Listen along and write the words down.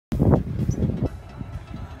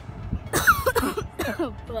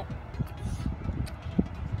But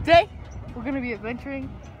today, we're gonna be adventuring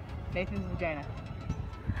Nathan's vagina.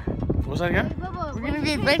 What's that again? Hey, Bubba, we're gonna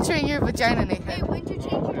be adventuring your vagina, Nathan. Hey, when did you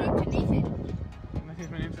change your name to Nathan?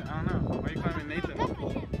 Nathan's my name to, I don't know. Why are you calling me Nathan? Yeah,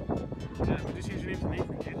 when did you change your name to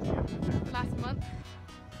Nathan? Last month.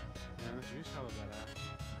 Yeah, that's you tell about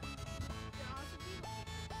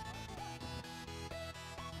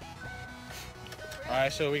that.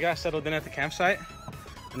 Alright, so we got settled in at the campsite.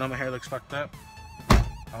 I know my hair looks fucked up.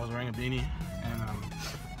 I was wearing a beanie and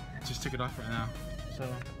just took it off right now. So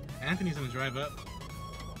Anthony's gonna drive up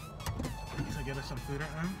to get us some food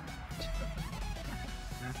right now.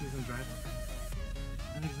 Anthony's gonna drive.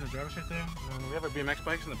 Anthony's gonna drive us right there. We have our BMX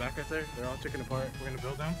bikes in the back right there. They're all taken apart. We're gonna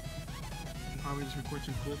build them. And probably just record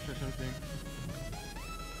some clips or something.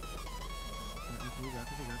 Anthony, you got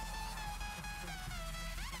this, you got this.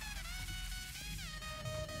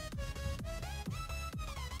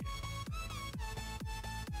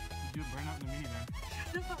 You burn out in the minivan.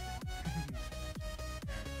 Shut the fuck up.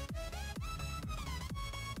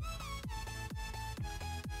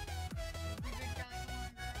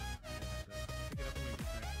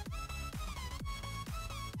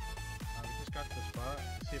 We just got to the spot.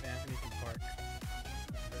 Let's see if Anthony can park.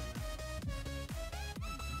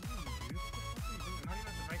 Not even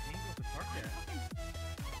at the right angle to park yet.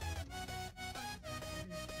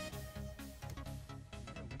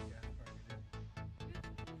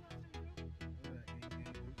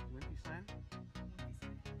 Wimpy sign?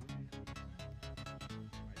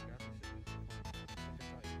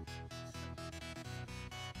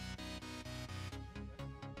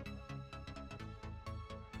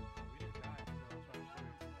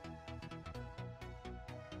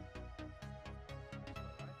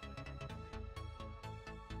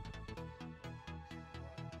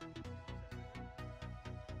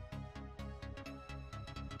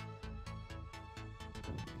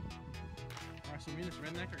 Alright, so me and this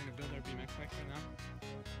redneck are gonna build our BMX bikes right now.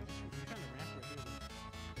 We're trying to ramp right here, but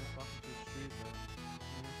just off into the street, but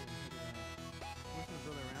we're gonna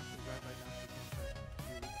build a ramp and drive right down to the campsite.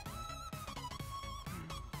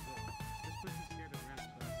 This place is scared of ramps,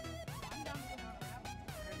 so I'm down with the rap. I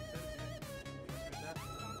already said it, man. You guys heard that?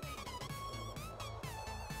 What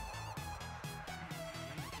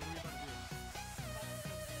are we about to do?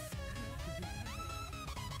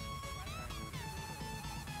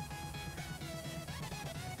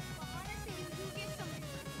 Honestly, you do get some.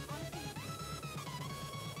 Honestly.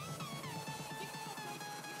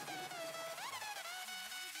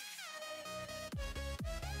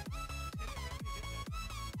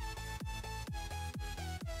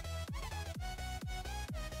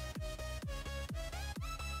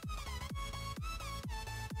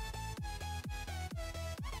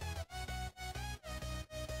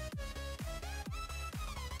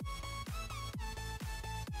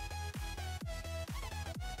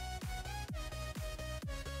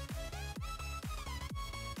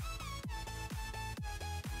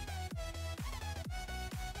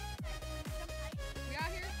 We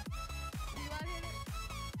out here? You out here?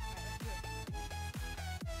 Alright, let's do it.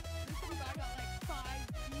 This thing got like 5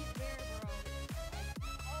 feet there, bro.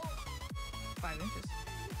 Oh. 5 inches.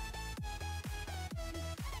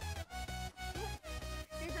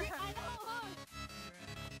 I know, huh?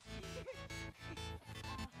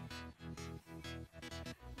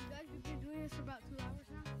 You guys, we've been doing this for about 2 hours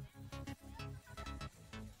now.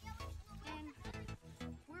 And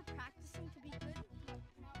we're practicing to be good.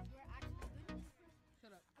 Now we're actually good.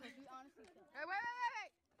 Shut up. Because we honestly suck. Hey, wait.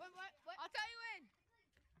 What? I'll tell you when.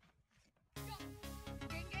 Go.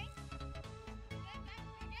 Gang, gang. Gang, gang,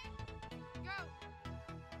 gang, gang. Go.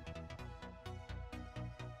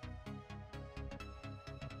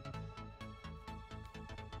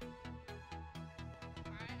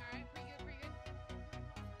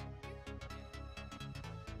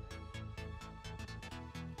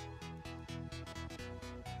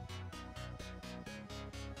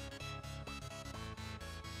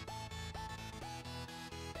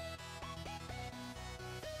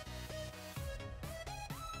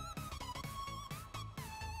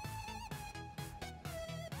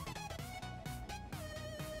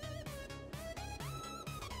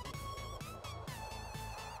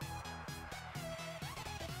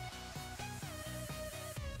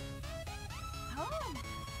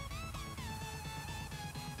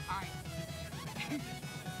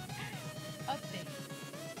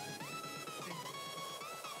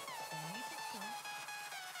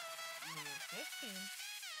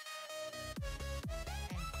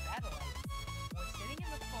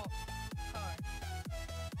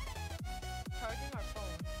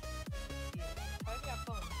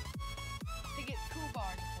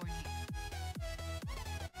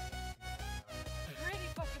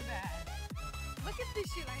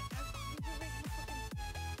 this shit. I we're right in the fucking.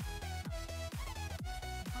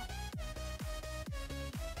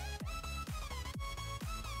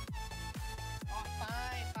 Oh,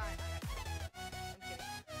 fine. I'm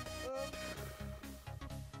kidding.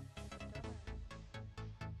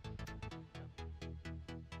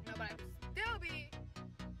 No, but I'd still be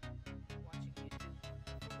watching YouTube.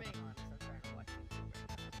 For being honest, I'm trying to watch YouTube right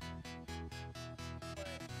now. But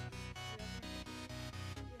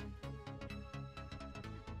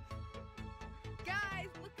guys,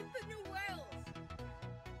 look at the new whales.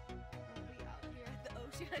 We'll be out here at the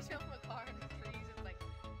ocean. I jump in my car in the trees. It's like,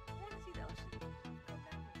 I want to see the ocean. Go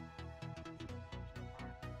down.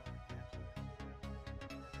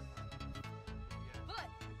 But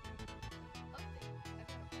update. I got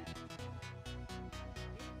a bad.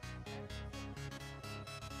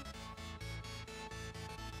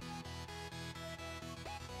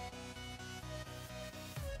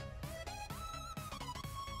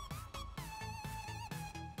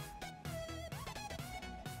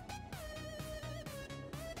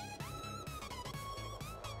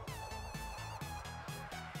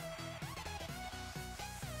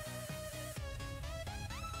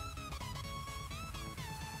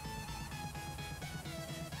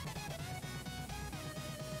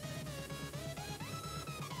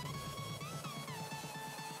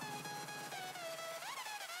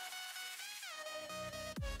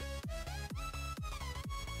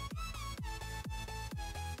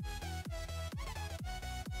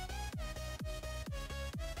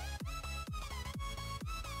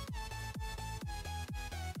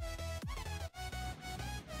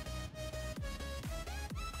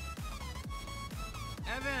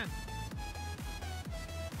 Evan!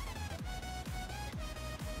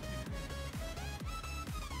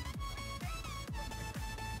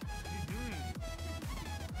 What are you doing?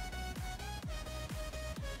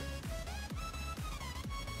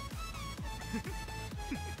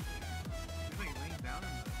 He's like laying down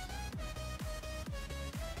in this.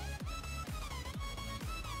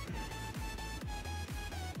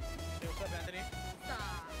 Hey, what's up, Anthony?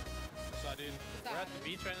 Stop. What's up, dude? We're at the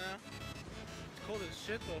beach right now. It's cold as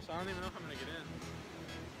shit though, so I don't even know if I'm gonna get in.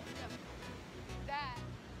 That.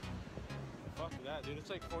 Fuck that, dude. It's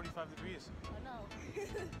like 45 degrees. I know.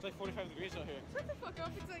 It's like 45 degrees out here. Shut the fuck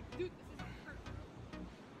up. It's like, dude, this is hurt.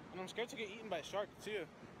 And I'm scared to get eaten by a shark too.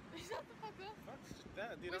 Shut the fuck up. Fuck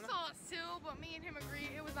that, dude. We saw a seal, but me and him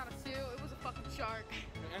agreed it was not a seal. It was a fucking shark.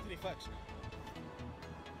 Anthony Flex.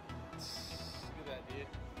 Look at that, dude.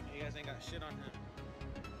 You guys ain't got shit on him.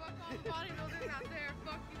 Fuck all bodybuilders out there.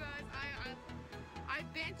 Fuck you guys. I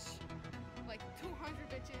bench like 200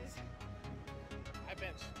 bitches. I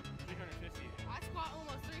bench 350. I squat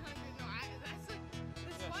almost 300. No, that's like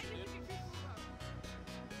the squat you can be truthful about.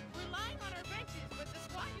 We're lying on our benches, but the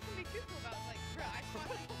squat you can be truthful about. It's like, bro, I squat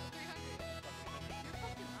like 300. You're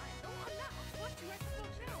fucking lying. No, I'm not. I'll squat you right the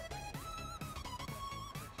fuck down.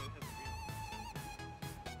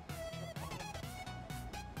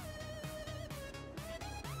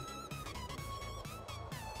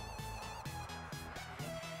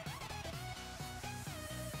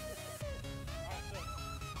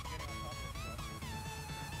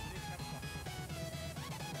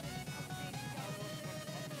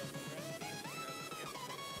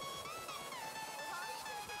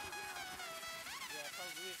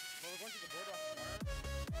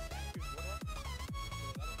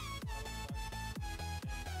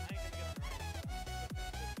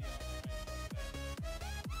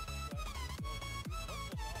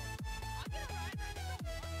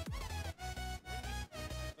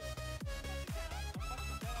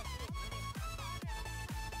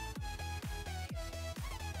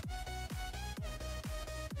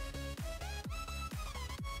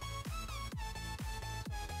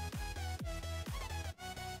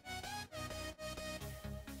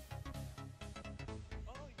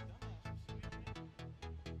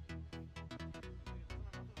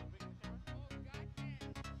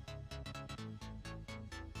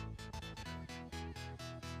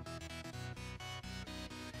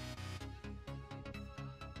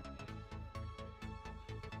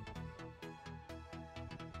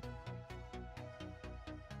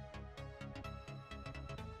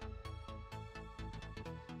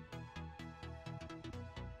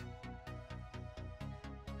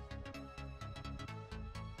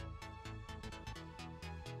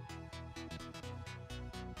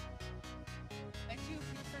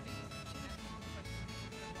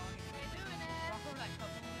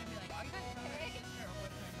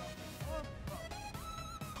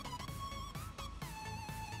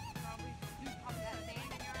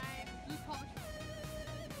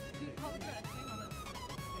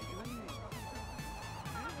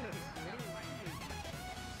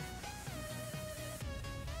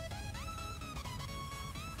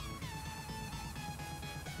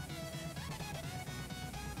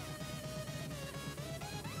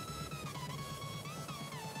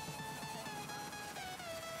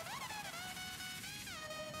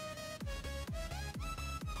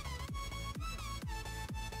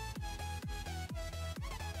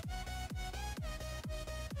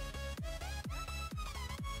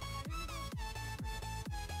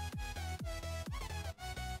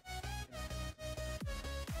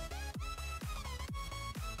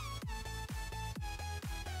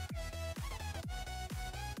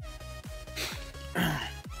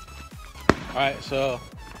 Alright, so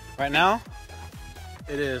right now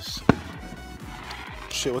it is.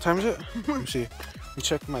 Shit, what time is it? Let me see. Let me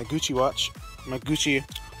check my Gucci watch. My Gucci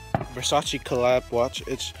Versace collab watch.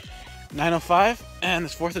 It's 9:05 and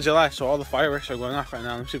it's 4th of July, so all the fireworks are going off right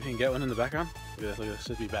now. Let me see if we can get one in the background. Look at this, look at this.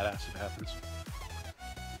 This would be badass if it happens.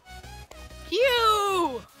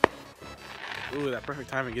 You! Ooh, that perfect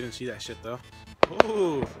timing. You didn't see that shit though.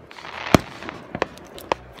 Ooh.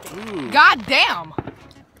 Ooh. God damn!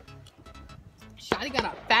 Shotty got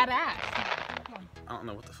a fat ass. I don't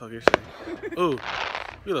know what the fuck you're saying. Ooh. Look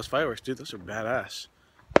at those fireworks, dude. Those are badass.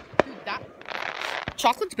 Dude, that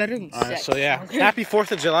chocolate's better than Alright, sex. so yeah, happy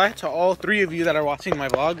 4th of July to all 3 of you that are watching my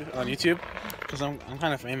vlog on YouTube. Because I'm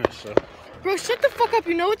kind of famous, so. Bro, shut the fuck up.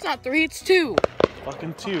 You know it's not 3, it's 2.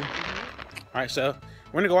 Fucking 2. Alright, so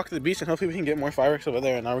we're gonna go walk to the beach and hopefully we can get more fireworks over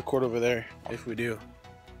there and I'll record over there if we do.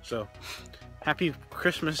 So, happy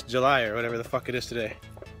Christmas July or whatever the fuck it is today.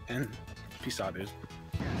 And peace out, dude.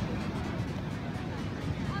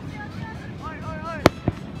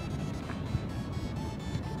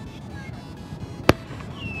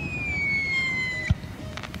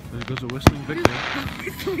 There goes a whistling Victor.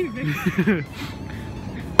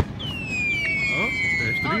 Oh,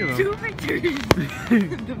 there's 3 of them. 2 victories.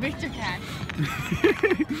 The Victor cat.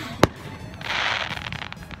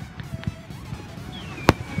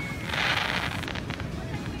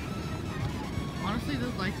 Honestly,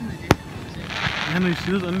 those lights in the distance. Man, you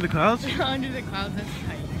see those under the clouds? Under the clouds, that's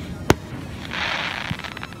tight.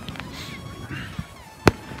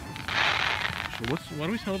 So why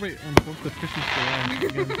do we celebrate on 4th of Christmas July?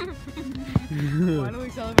 Why do we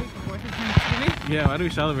celebrate the 4th of Thanksgiving? Yeah, why do we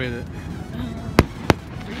celebrate it?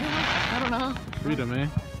 Freedom? I don't know. Freedom, eh?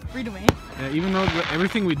 Freedom, eh? Yeah, even though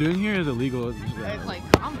everything we doing here is illegal. It's like,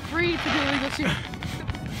 I'm free to do illegal shit.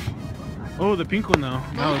 Oh, the pink one now.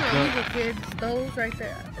 Those are illegal, kids. Those right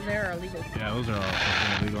there are illegal. Yeah, those are all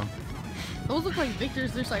fucking illegal. Those look like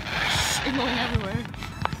Victors. They're just like going everywhere.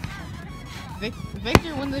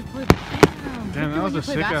 Victor, when they play. Damn, that was a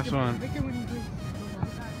sick ass one. Victor, when you play.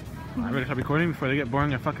 I better stop recording before they get bored on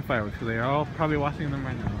their fucking fireworks because they are all probably watching them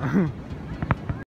right now.